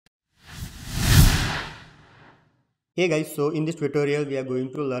Hey guys, so in this tutorial we are going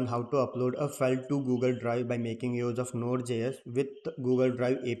to learn how to upload a file to Google Drive by making use of Node.js with Google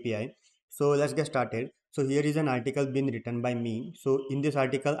Drive API. So let's get started. So here is an article been written by me. So in this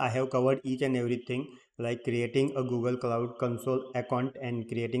article I have covered each and everything like creating a Google Cloud Console account and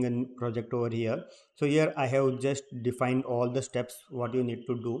creating a project over here. So here I have just defined all the steps what you need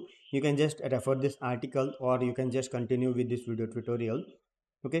to do. You can just refer this article or you can just continue with this video tutorial.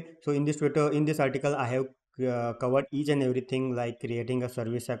 Okay, so in this article I have covered each and everything like creating a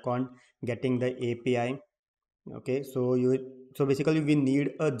service account, getting the API. Okay, so basically we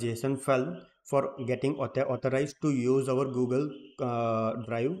need a JSON file for getting authorized to use our Google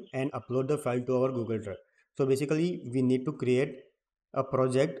Drive and upload the file to our Google Drive. So basically we need to create a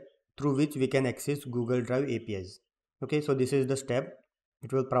project through which we can access Google Drive APIs. Okay, so this is the step.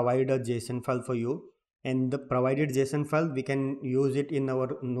 It will provide a JSON file for you, and the provided JSON file we can use it in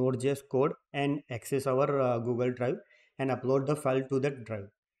our Node.js code and access our Google Drive and upload the file to that drive.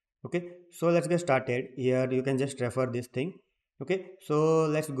 Okay, so let's get started. Here you can just refer this thing. Okay, so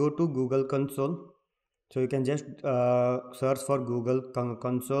let's go to Google Console. So you can just search for Google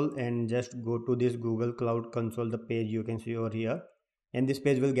Console and just go to this Google Cloud Console, the page you can see over here, and this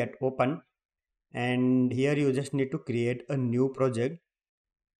page will get open. And here you just need to create a new project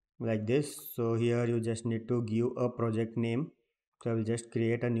like this. So here you just need to give a project name. So I will just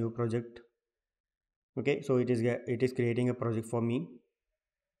create a new project. Okay, so it is creating a project for me.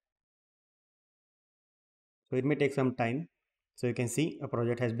 So it may take some time. So you can see a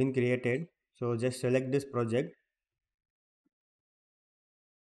project has been created. So just select this project.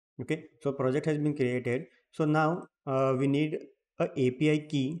 Okay, so project has been created. So now we need a API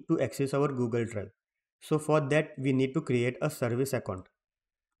key to access our Google Drive. So for that we need to create a service account.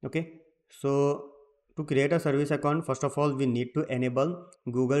 Okay, so to create a service account, first of all we need to enable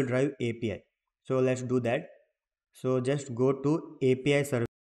Google Drive API. So let's do that. So just go to API service.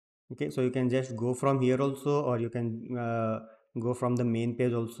 Okay, so you can just go from here also, or you can go from the main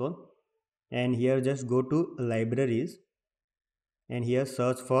page also, and here just go to libraries and here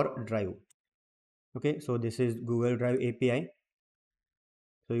search for drive. Okay, so this is Google Drive API,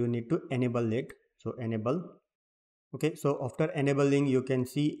 so you need to enable it. So enable. Okay, so after enabling you can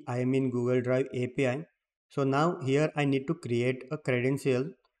see I am in Google Drive API. So now here I need to create a credential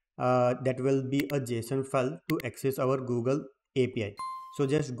that will be a JSON file to access our Google API. So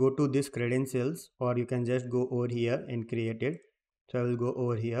just go to this credentials, or you can just go over here and create it. So I will go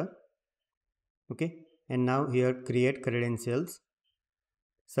over here. Okay, and now here create credentials,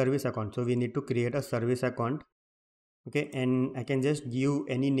 service account. So we need to create a service account. Okay, and I can just give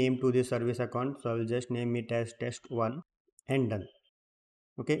any name to this service account. So I will just name it as test1 and done.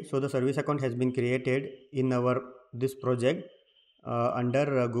 Okay, so the service account has been created in our this project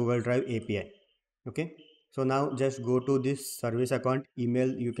under Google Drive API. Okay, so now just go to this service account email,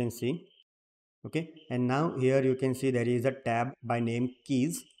 you can see. Okay, and now here you can see there is a tab by name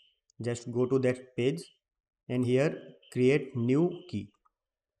keys. Just go to that page and here create new key.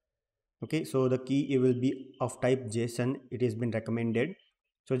 Okay, so the key it will be of type JSON. It has been recommended,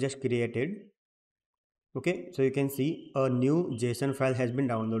 so just create it. Okay, so you can see a new JSON file has been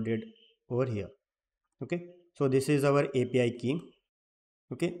downloaded over here. Okay, so this is our API key.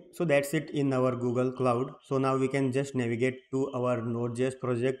 Okay, so that's it in our Google Cloud. So now we can just navigate to our Node.js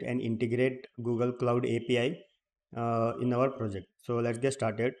project and integrate Google Cloud API in our project. So let's get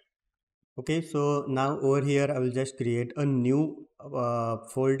started. Okay, so now over here I will just create a new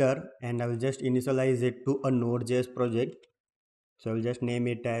folder and I will just initialize it to a Node.js project. So I will just name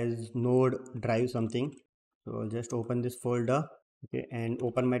it as Node Drive something. So I'll just open this folder. Okay, and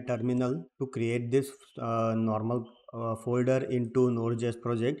open my terminal to create this normal folder into Node.js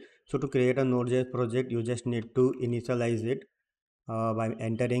project. So to create a Node.js project you just need to initialize it by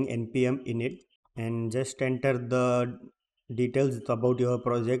entering npm init and just enter the details about your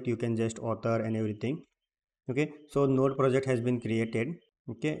project. You can just author and everything. Okay, so node project has been created.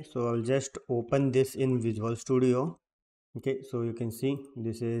 Okay, so I'll just open this in Visual Studio. Okay, so you can see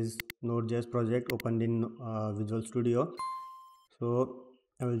this is Node.js project opened in Visual Studio. So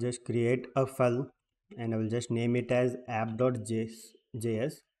I will just create a file and I will just name it as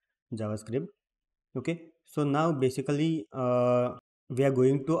app.js javascript. Okay, so now basically we are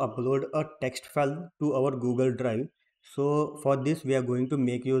going to upload a text file to our Google Drive. So for this we are going to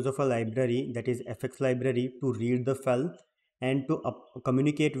make use of a library, that is fx library, to read the file, and to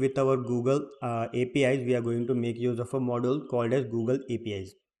communicate with our Google APIs we are going to make use of a module called as Google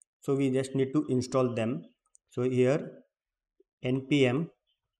APIs. So we just need to install them. So here npm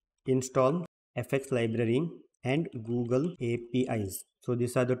install fx library and Google APIs. So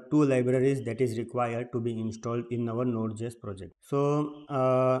these are the two libraries that is required to be installed in our Node.js project. So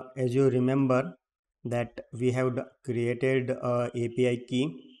as you remember that we have created a API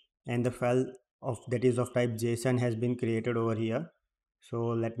key, and the file of that is of type JSON has been created over here. So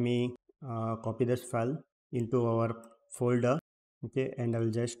let me copy this file into our folder. Okay, and I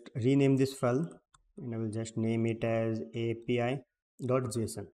will just rename this file, and I will just name it as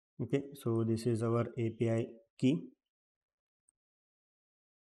api.json. Okay, so this is our API key.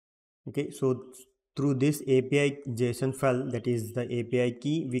 Okay, so through this API JSON file, that is the API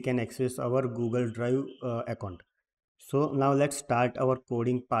key, we can access our Google Drive account. So now let's start our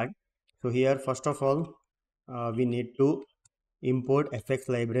coding part. So here first of all we need to import fx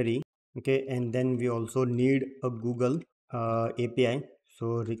library. Okay, and then we also need a Google API.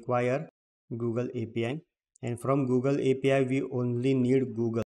 So require Google API, and from Google API we only need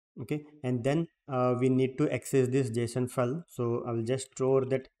Google. Okay, and then we need to access this JSON file. So I will just store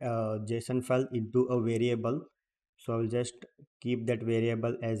that JSON file into a variable. So I will just keep that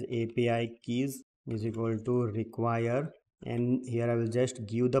variable as API keys is equal to require, and here I will just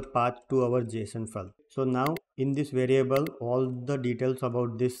give the path to our JSON file. So now in this variable all the details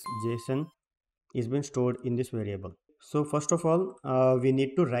about this JSON is been stored in this variable. So first of all we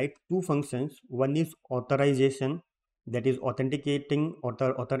need to write two functions. One is authorization, that is authenticating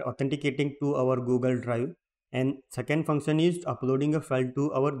to our Google Drive, and second function is uploading a file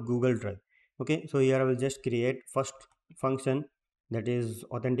to our Google Drive. Okay, so here I will just create first function, that is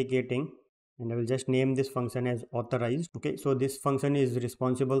authenticating, and I will just name this function as authorized. Okay, so this function is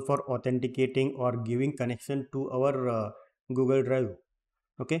responsible for authenticating or giving connection to our Google Drive.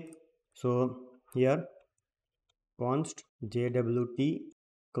 Okay, so here const jwt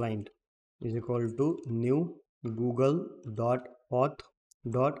client is equal to new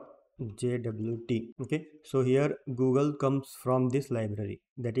google.auth.jwt. Okay, so here Google comes from this library,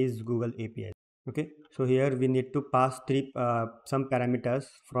 that is Google API. Okay, so here we need to pass some parameters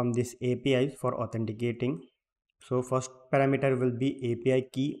from this API for authenticating. So first parameter will be API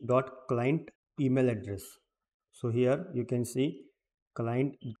key dot client email address. So here you can see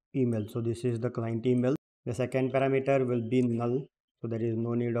client email, so this is the client email. The second parameter will be null, so there is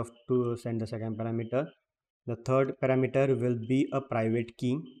no need of to send the second parameter. The third parameter will be a private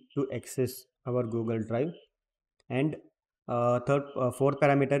key to access our Google Drive, and fourth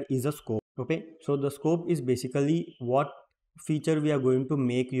parameter is a scope. Okay, so the scope is basically what feature we are going to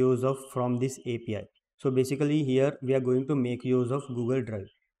make use of from this API. So basically here we are going to make use of Google Drive.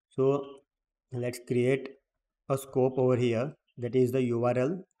 So let's create a scope over here, that is the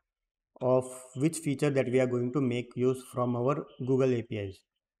URL of which feature that we are going to make use from our Google APIs.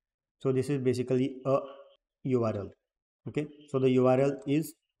 So this is basically a URL. Okay, so the URL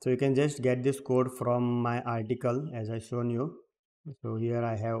is, so you can just get this code from my article as I shown you. So here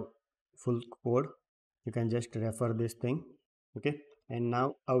I have full code, you can just refer this thing. Okay, and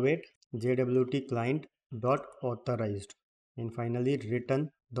now await jwt client dot authorized, and finally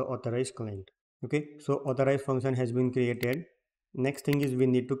return the authorized client. Okay, so authorized function has been created. Next thing is we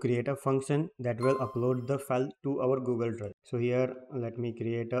need to create a function that will upload the file to our Google Drive. So here let me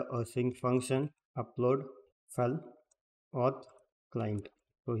create a async function upload file auth client.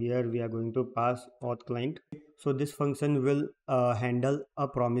 So here we are going to pass auth client. So this function will handle a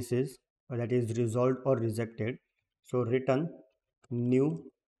promises that is resolved or rejected. So return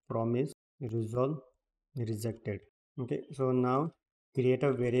new promise resolve rejected. Okay, so now create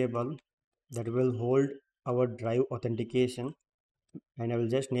a variable that will hold our drive authentication, and I will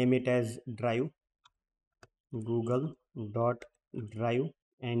just name it as drive google.drive,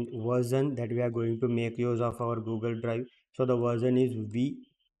 and version that we are going to make use of our Google Drive. So the version is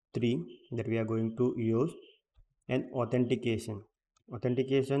v3 that we are going to use, and authentication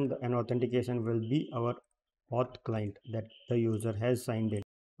will be our auth client that the user has signed in.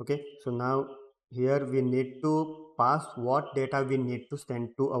 Okay, so now here we need to pass what data we need to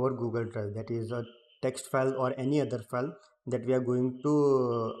send to our Google Drive, that is a text file or any other file that we are going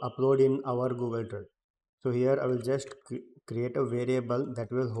to upload in our Google Drive. So here I will just create a variable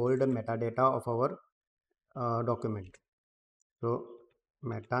that will hold a metadata of our document. So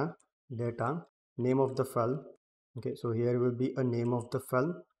metadata, name of the file. Okay, so here will be a name of the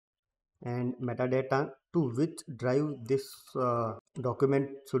file, and metadata to which drive this document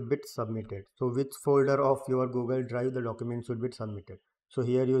should be submitted. So which folder of your Google Drive the document should be submitted. So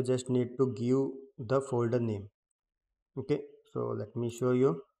here you just need to give the folder name. Okay, so let me show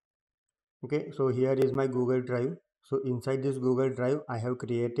you. Okay, so here is my Google Drive. So inside this Google Drive I have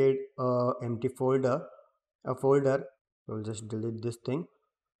created a empty folder, so I'll just delete this thing,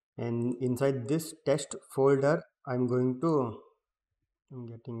 and inside this test folder I'm going to I'm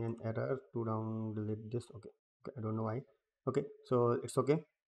getting an error to down delete this. Okay, I don't know why. Okay, so it's okay.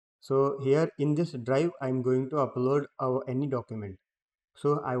 So here in this drive I'm going to upload any document.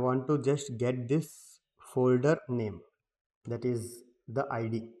 So I want to just get this folder name, that is the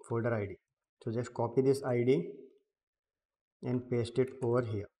ID, folder ID. So just copy this ID and paste it over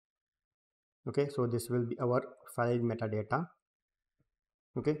here. Okay, so this will be our file metadata.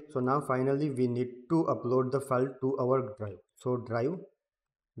 Okay, so now finally we need to upload the file to our drive. So drive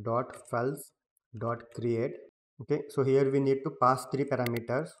dot files dot create. Okay, so here we need to pass three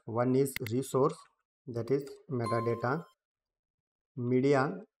parameters. One is resource, that is metadata,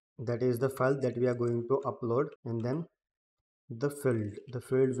 media, that is the file that we are going to upload, and then the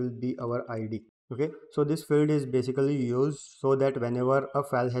field will be our ID. Okay, so this field is basically used so that whenever a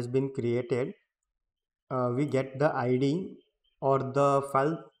file has been created, we get the ID or the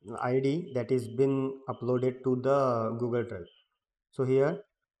file ID that is been uploaded to the Google Drive. So here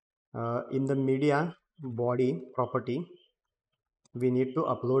in the media body property, we need to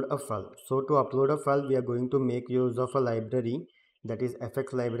upload a file. So to upload a file, we are going to make use of a library, that is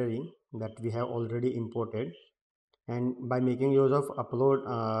fx library, that we have already imported. And by making use of upload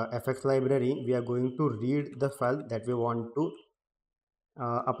fx library, we are going to read the file that we want to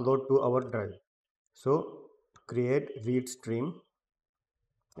upload to our drive. So create read stream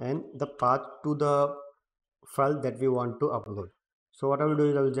and the path to the file that we want to upload. So what I will do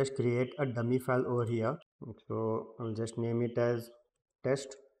is I will just create a dummy file over here. So I will just name it as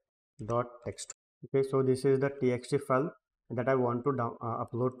test.txt. Okay, so this is the txt file that I want to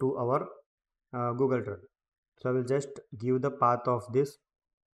upload to our Google Drive. So I will just give the path of this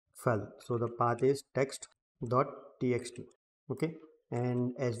file. So the path is text.txt. Okay,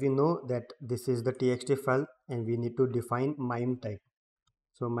 and as we know that this is the txt file and we need to define mime type.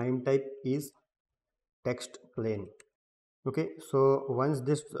 So mime type is text plain. Okay, so once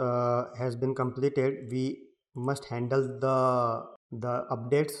this has been completed, we must handle the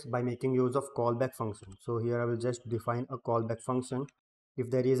updates by making use of callback function. So here I will just define a callback function. If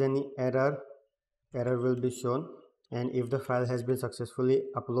there is any error will be shown, and if the file has been successfully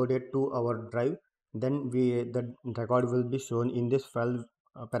uploaded to our drive, then the record will be shown in this file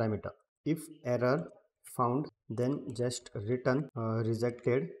parameter. If error found, then just return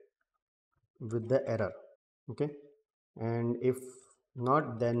rejected with the error. Okay, and if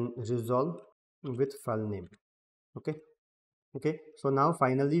not, then resolve with file name. Okay. Okay, so now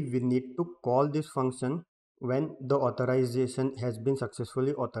finally we need to call this function when the authorization has been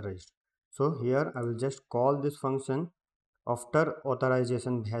successfully authorized. So here I will just call this function after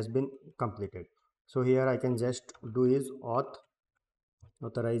authorization has been completed. So here I can just do is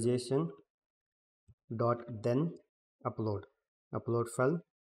authorization dot then upload file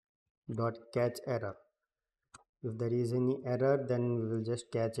dot catch error. If there is any error, then we will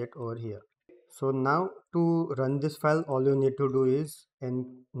just catch it over here. So now to run this file, all you need to do is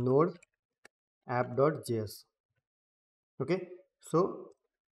node app.js. Okay, so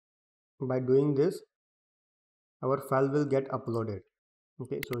by doing this, our file will get uploaded.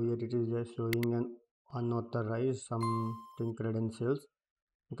 Okay, so here it is just showing an unauthorized something credentials.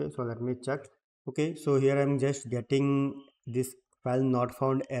 Okay, so let me check. Okay, so here I'm just getting this file not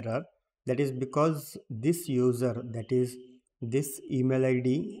found error. That is because this user, that is this email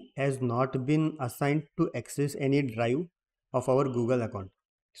id, has not been assigned to access any drive of our Google account.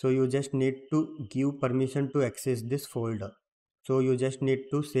 So you just need to give permission to access this folder. So you just need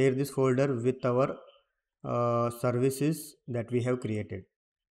to share this folder with our services that we have created.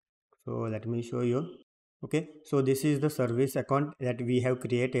 So let me show you. Okay, so this is the service account that we have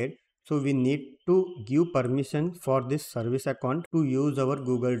created. So we need to give permission for this service account to use our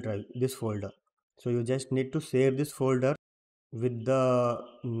Google Drive, this folder. So you just need to share this folder with the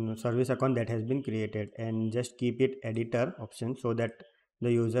service account that has been created, and just keep it editor option so that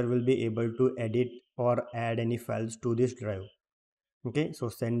the user will be able to edit or add any files to this drive. Okay, so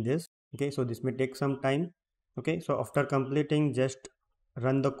send this. Okay, so this may take some time. Okay, so after completing, just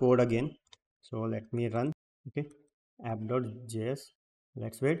run the code again. So let me run. Okay, app.js.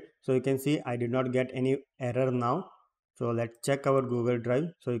 Let's wait. So you can see I did not get any error now. So let's check our Google Drive.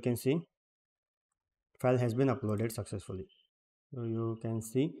 So you can see file has been uploaded successfully. So you can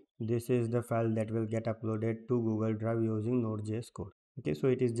see this is the file that will get uploaded to Google Drive using NodeJS code. Okay, so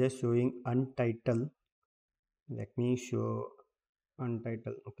it is just showing untitled. Let me show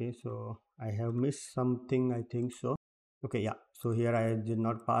untitled. Okay, so I have missed something, I think so. Okay, yeah, so here I did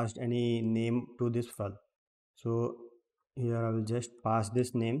not pass any name to this file. So here I will just pass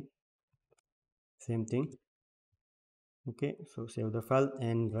this name, same thing. Okay, so save the file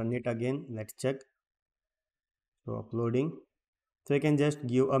and run it again. Let's check. So uploading. So you can just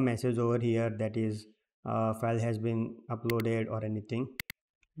give a message over here, that is file has been uploaded or anything.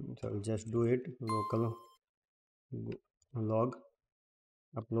 So I'll just do it, local log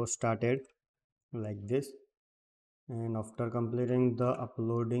upload started, like this. And after completing the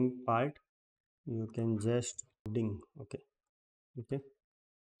uploading part, you can just ding. Okay,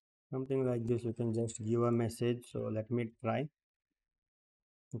 something like this. You can just give a message. So let me try.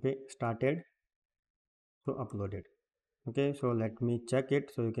 Okay, started, so uploaded. Okay, so let me check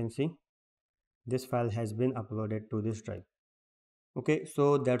it. So you can see this file has been uploaded to this drive. Okay,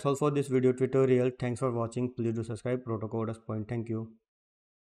 so that's all for this video tutorial. Thanks for watching. Please do subscribe Proto Coders Point. Thank you.